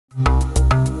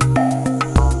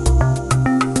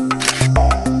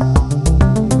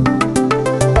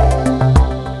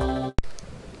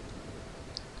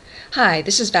Hi,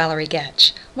 this is Valerie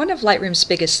Getch. One of Lightroom's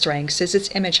biggest strengths is its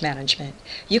image management.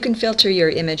 You can filter your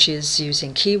images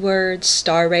using keywords,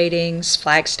 star ratings,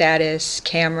 flag status,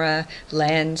 camera,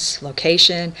 lens,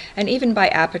 location, and even by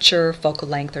aperture, focal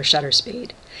length, or shutter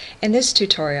speed. In this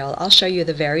tutorial, I'll show you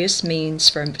the various means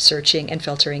for searching and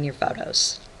filtering your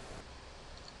photos.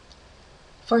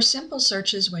 For simple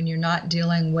searches when you're not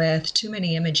dealing with too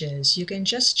many images, you can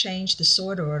just change the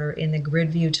sort order in the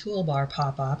Grid View toolbar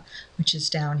pop-up, which is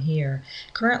down here.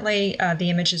 Currently, the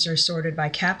images are sorted by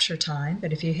capture time,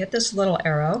 but if you hit this little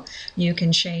arrow, you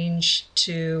can change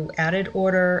to added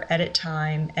order, edit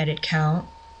time, edit count,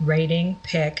 rating,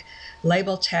 pick,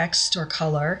 label text or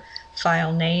color,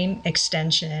 file name,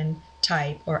 extension,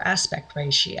 type, or aspect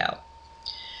ratio.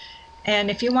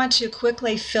 And if you want to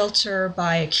quickly filter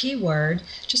by a keyword,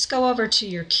 just go over to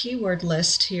your keyword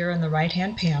list here in the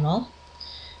right-hand panel.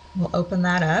 We'll open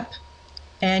that up.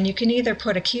 And you can either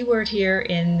put a keyword here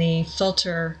in the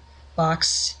filter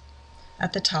box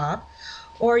at the top,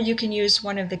 or you can use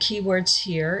one of the keywords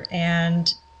here.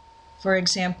 And for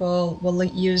example, we'll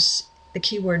use the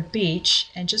keyword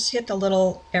beach and just hit the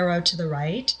little arrow to the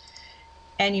right.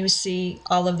 And you see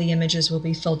all of the images will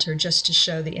be filtered just to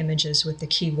show the images with the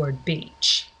keyword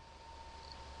beach.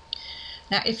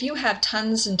 Now, if you have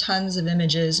tons and tons of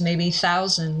images, maybe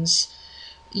thousands,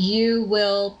 you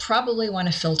will probably want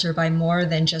to filter by more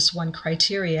than just one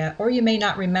criteria, or you may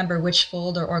not remember which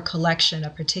folder or collection a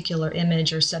particular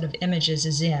image or set of images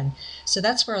is in. So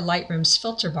that's where Lightroom's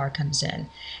filter bar comes in.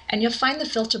 And you'll find the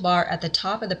filter bar at the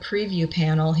top of the preview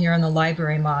panel here in the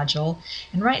library module.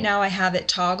 And right now I have it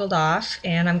toggled off,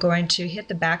 and I'm going to hit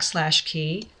the backslash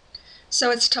key. So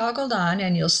it's toggled on,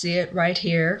 and you'll see it right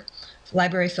here.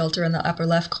 Library filter in the upper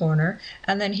left corner,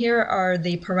 and then here are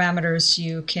the parameters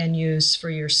you can use for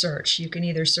your search. You can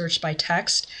either search by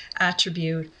text,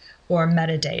 attribute, or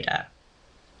metadata.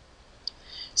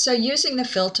 So using the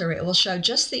filter, it will show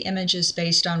just the images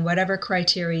based on whatever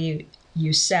criteria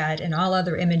you set, and all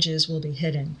other images will be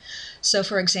hidden. So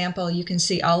for example, you can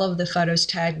see all of the photos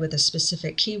tagged with a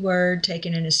specific keyword,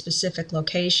 taken in a specific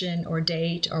location or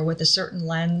date, or with a certain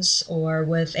lens, or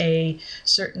with a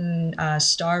certain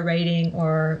star rating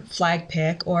or flag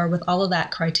pick, or with all of that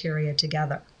criteria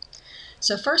together.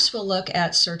 So first we'll look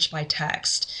at search by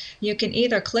text. You can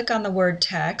either click on the word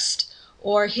text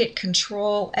or hit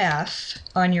Control F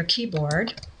on your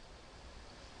keyboard,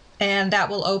 and that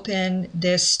will open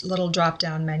this little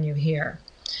drop-down menu here.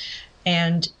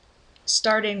 And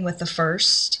starting with the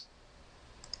first,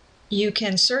 you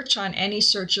can search on any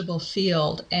searchable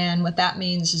field, and what that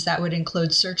means is that would include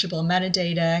searchable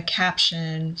metadata,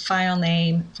 caption, file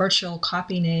name, virtual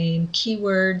copy name,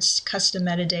 keywords, custom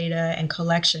metadata, and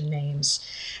collection names.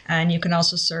 And you can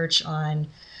also search on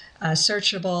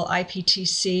searchable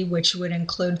IPTC, which would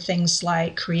include things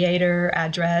like creator,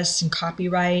 address, and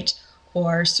copyright,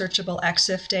 or searchable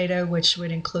EXIF data, which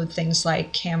would include things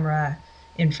like camera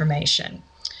information.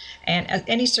 And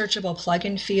any searchable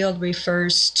plugin field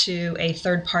refers to a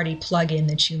third-party plugin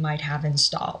that you might have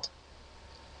installed.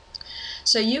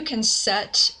 So you can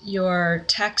set your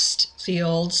text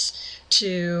fields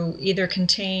to either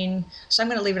contain, so I'm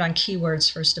going to leave it on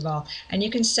keywords first of all, and you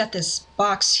can set this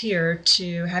box here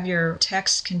to have your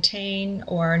text contain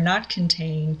or not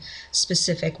contain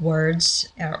specific words,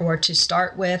 or to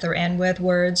start with or end with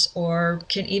words, or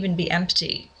can even be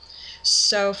empty.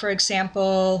 So for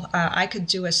example, I could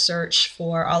do a search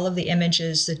for all of the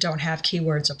images that don't have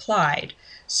keywords applied.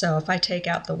 So if I take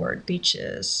out the word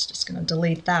beaches, just going to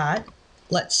delete that.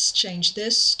 Let's change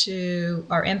this to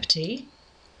our empty.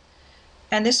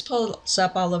 And this pulls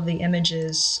up all of the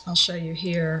images, I'll show you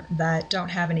here, that don't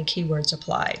have any keywords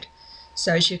applied.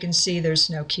 So as you can see, there's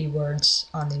no keywords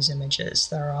on these images.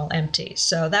 They're all empty.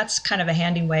 So that's kind of a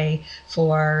handy way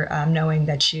for knowing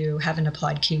that you haven't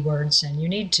applied keywords and you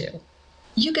need to.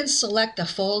 You can select the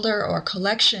folder or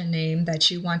collection name that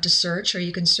you want to search, or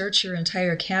you can search your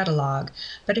entire catalog.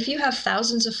 But if you have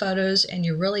thousands of photos and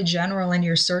you're really general in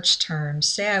your search terms,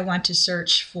 say I want to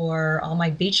search for all my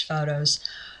beach photos,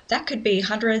 that could be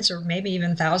hundreds or maybe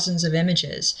even thousands of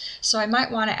images. So I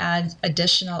might want to add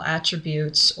additional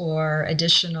attributes or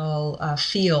additional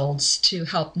fields to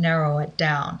help narrow it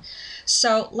down.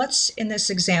 So in this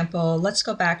example, let's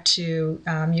go back to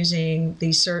using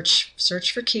the search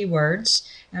for keywords,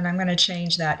 and I'm going to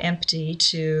change that empty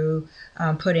to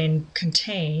put in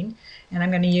contain, and I'm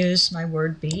going to use my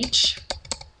word beach.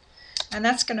 and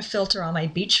that's going to filter all my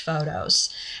beach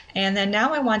photos. And then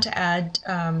now I want to add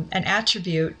an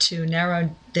attribute to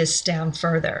narrow this down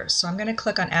further. So I'm going to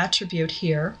click on attribute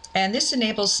here, and this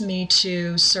enables me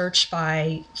to search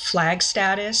by flag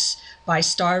status, by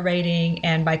star rating,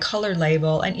 and by color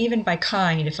label, and even by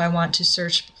kind if I want to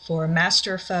search for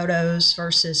master photos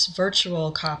versus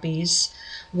virtual copies,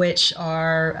 which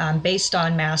are based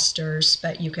on masters,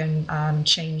 but you can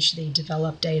change the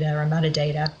developed data or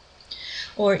metadata,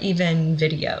 or even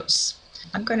videos.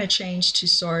 I'm going to change to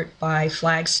sort by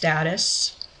flag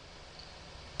status,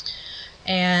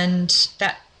 and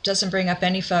that doesn't bring up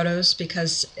any photos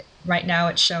because right now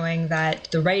it's showing that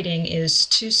the rating is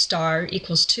 2 star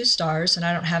equals 2 stars, and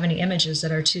I don't have any images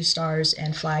that are 2 stars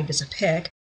and flagged as a pic.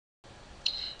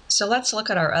 So let's look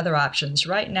at our other options.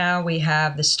 Right now we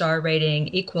have the star rating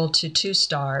equal to 2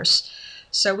 stars.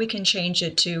 So we can change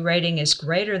it to rating is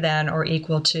greater than or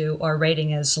equal to, or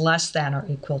rating is less than or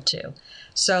equal to.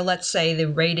 So let's say the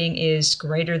rating is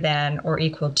greater than or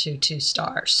equal to 2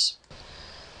 stars.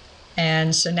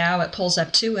 And so now it pulls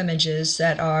up 2 images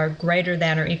that are greater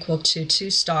than or equal to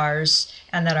 2 stars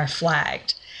and that are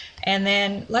flagged. And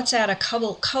then let's add a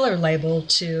color label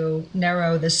to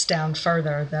narrow this down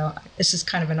further, though this is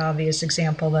kind of an obvious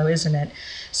example though, isn't it?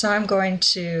 So I'm going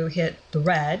to hit the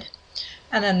red,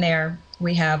 and then there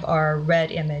we have our red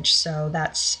image. So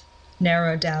that's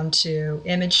narrowed down to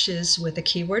images with the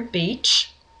keyword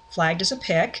beach, flagged as a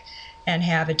pic, and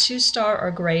have a 2 star or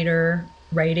greater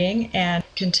rating and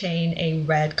contain a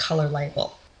red color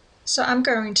label. So I'm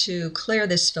going to clear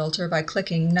this filter by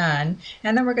clicking None,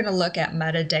 and then we're going to look at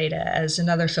metadata as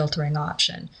another filtering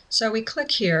option. So we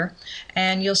click here,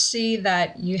 and you'll see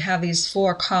that you have these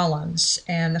 4 columns,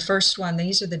 and the first one,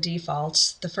 these are the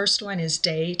defaults. The first one is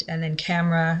date, and then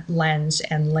camera, lens,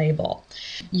 and label.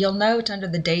 You'll note under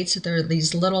the dates that there are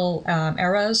these little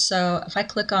arrows, so if I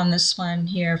click on this one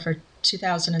here for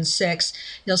 2006,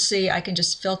 you'll see I can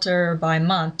just filter by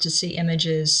month to see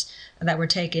images that were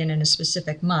taken in a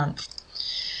specific month.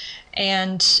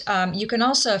 And you can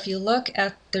also, if you look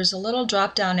at, there's a little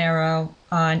drop down arrow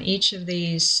on each of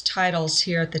these titles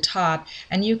here at the top,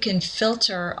 and you can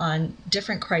filter on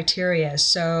different criteria.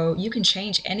 So you can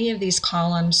change any of these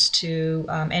columns to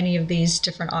any of these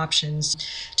different options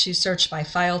to search by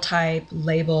file type,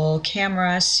 label,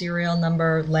 camera, serial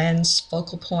number, lens,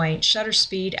 focal point, shutter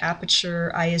speed,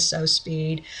 aperture, ISO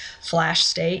speed, flash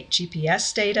state,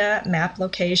 GPS data, map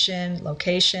location,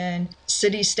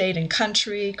 city, state, and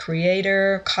country,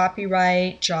 creator,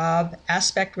 copyright, job,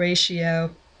 aspect ratio,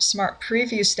 smart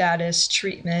preview status,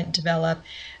 treatment, develop,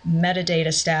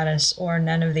 metadata status, or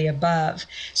none of the above.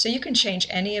 So you can change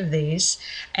any of these,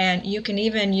 and you can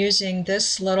even, using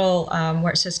this little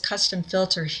where it says custom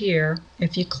filter here,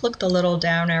 if you click the little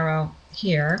down arrow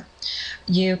here,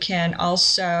 you can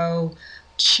also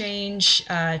change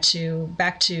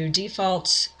back to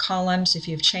default columns if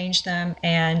you've changed them,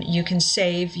 and you can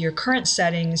save your current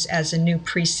settings as a new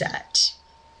preset.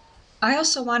 I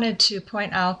also wanted to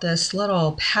point out this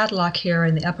little padlock here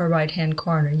in the upper right hand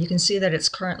corner. You can see that it's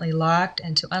currently locked,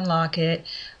 and to unlock it,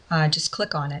 just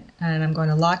click on it, and I'm going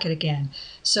to lock it again.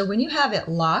 So when you have it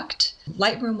locked,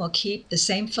 Lightroom will keep the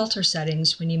same filter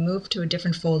settings when you move to a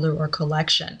different folder or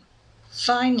collection.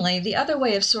 Finally, the other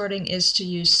way of sorting is to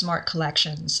use smart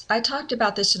collections. I talked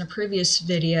about this in a previous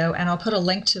video, and I'll put a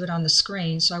link to it on the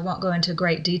screen, so I won't go into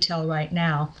great detail right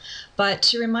now. But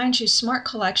to remind you, smart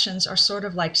collections are sort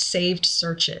of like saved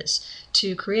searches.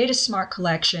 To create a smart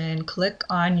collection, click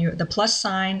on the plus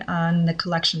sign on the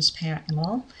collections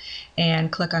panel and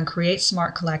click on Create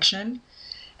Smart Collection.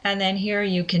 And then here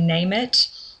you can name it,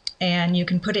 and you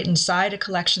can put it inside a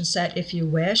collection set if you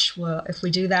wish. Well, if we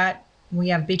do that, we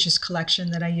have Beaches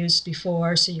collection that I used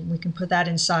before, so we can put that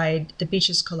inside the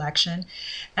Beaches collection.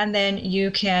 And then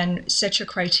you can set your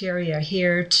criteria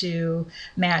here to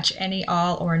match any,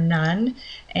 all, or none.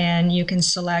 And you can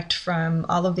select from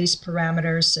all of these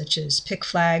parameters such as pic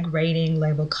flag, rating,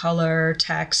 label color,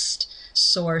 text,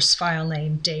 source, file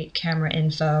name, date, camera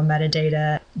info,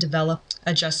 metadata, develop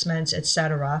adjustments,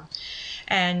 etc.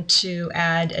 And to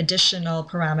add additional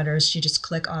parameters, you just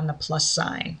click on the plus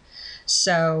sign.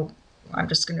 So I'm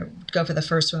just going to go for the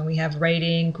first one. We have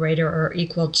rating greater or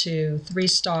equal to 3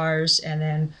 stars, and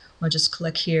then we'll just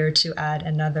click here to add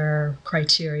another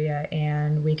criteria,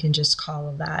 and we can just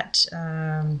call that,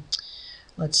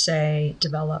 let's say,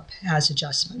 develop has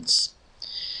adjustments.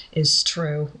 Is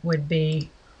true would be,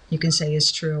 you can say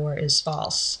is true or is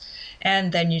false.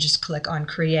 And then you just click on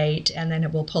create, and then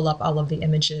it will pull up all of the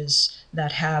images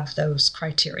that have those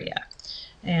criteria.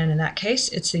 And in that case,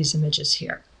 it's these images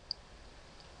here.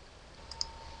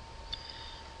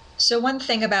 So one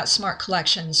thing about Smart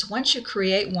Collections, once you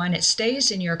create one, it stays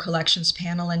in your Collections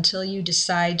panel until you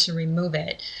decide to remove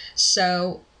it.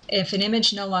 So if an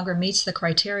image no longer meets the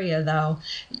criteria, though,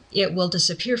 it will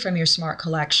disappear from your Smart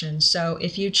Collection. So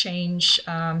if you change,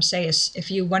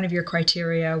 one of your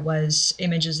criteria was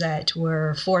images that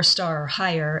were 4-star or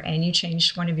higher, and you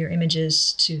changed one of your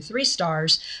images to 3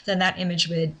 stars, then that image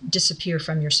would disappear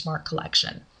from your Smart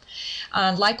Collection.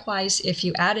 Likewise, if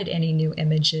you added any new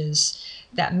images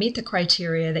that meet the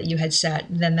criteria that you had set,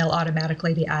 then they'll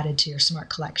automatically be added to your Smart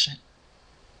Collection.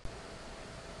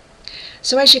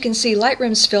 So as you can see,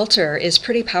 Lightroom's filter is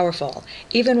pretty powerful.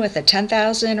 Even with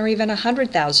 10,000 or even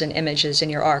 100,000 images in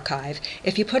your archive,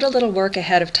 if you put a little work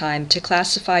ahead of time to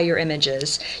classify your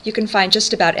images, you can find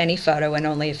just about any photo in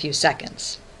only a few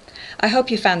seconds. I hope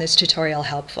you found this tutorial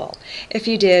helpful. If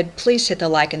you did, please hit the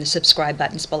like and the subscribe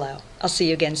buttons below. I'll see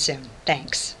you again soon.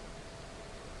 Thanks.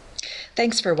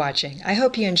 Thanks for watching. I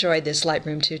hope you enjoyed this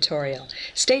Lightroom tutorial.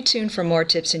 Stay tuned for more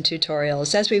tips and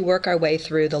tutorials as we work our way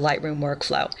through the Lightroom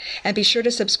workflow. And be sure to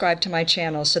subscribe to my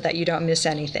channel so that you don't miss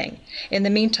anything. In the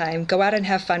meantime, go out and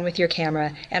have fun with your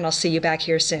camera, and I'll see you back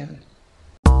here soon.